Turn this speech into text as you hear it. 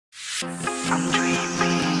I'm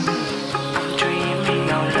dreaming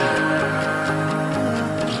out loud.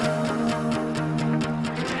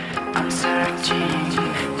 I'm searching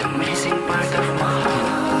the missing part of my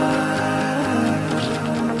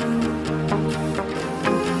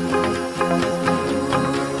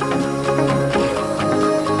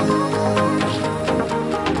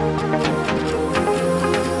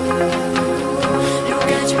You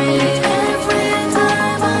catch me every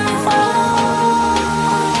time I fall.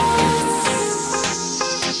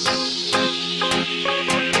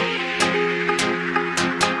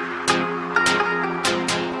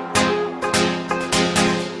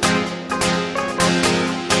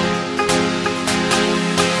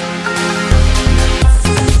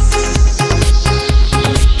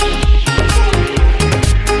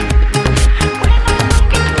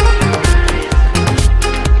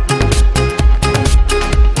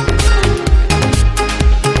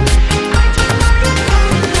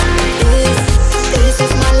 This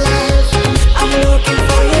is my life. I'm looking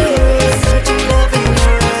for you, searching love in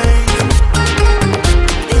your eyes.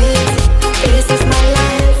 This is my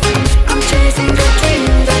life. I'm chasing the dream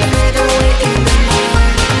that fade away in the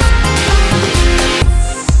night.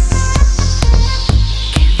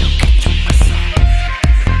 Can you catch my song?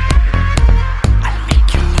 I'll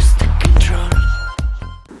make you lose the control.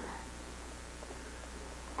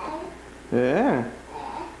 É?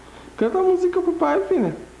 Canta a música pro pai,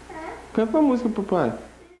 filha. Canta a música pro pai.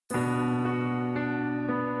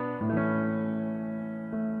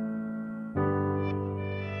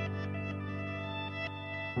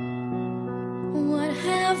 What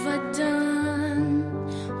have I done?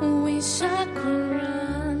 Wish I could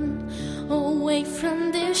run away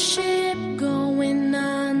from this ship going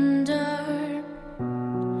under.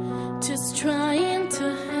 Just trying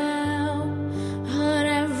to help, hurt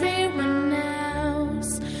everyone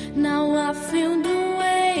else. Now I feel the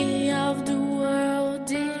weight of the world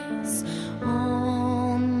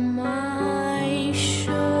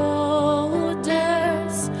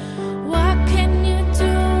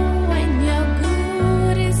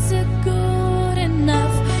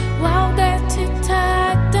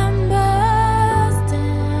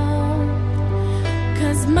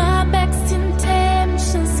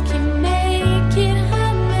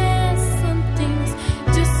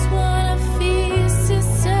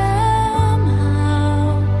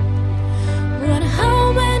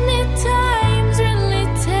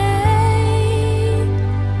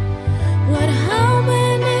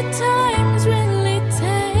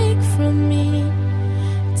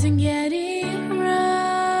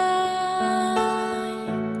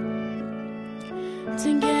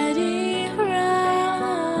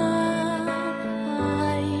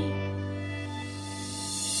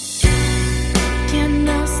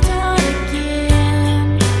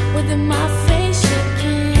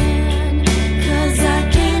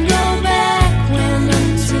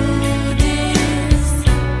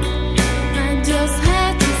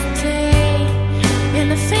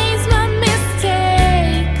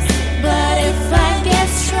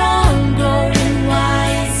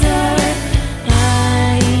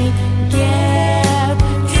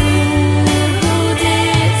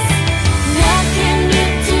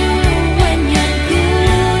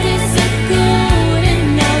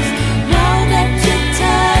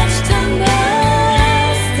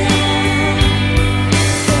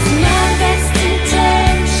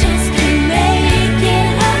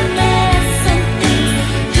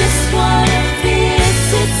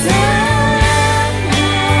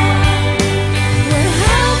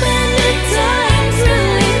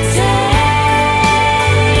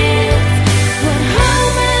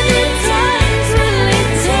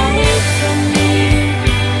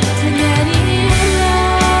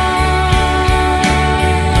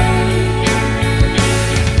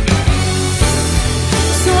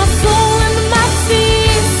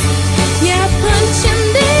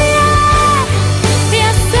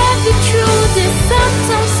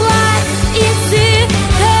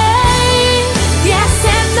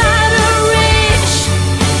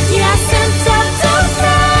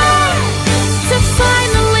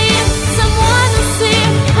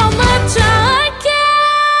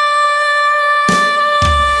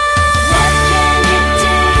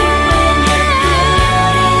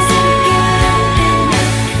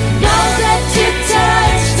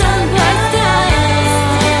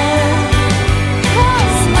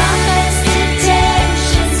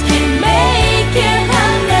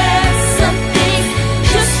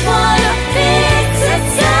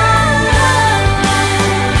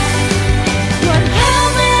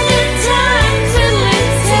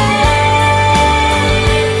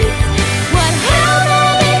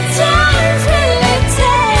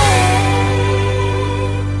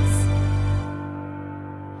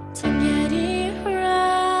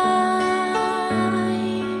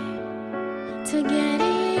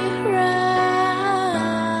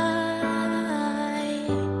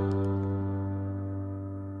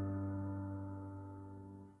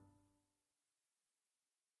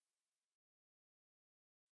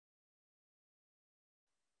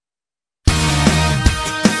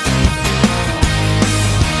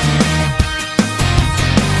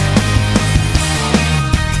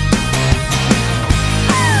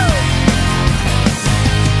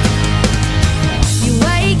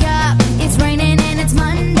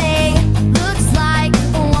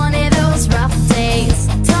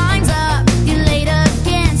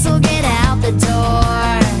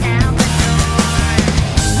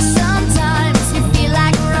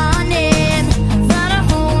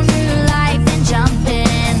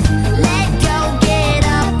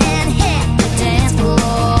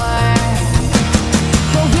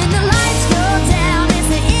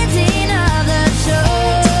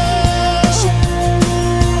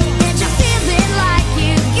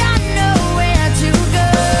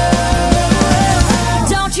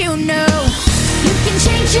know. You can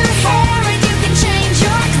change your hair.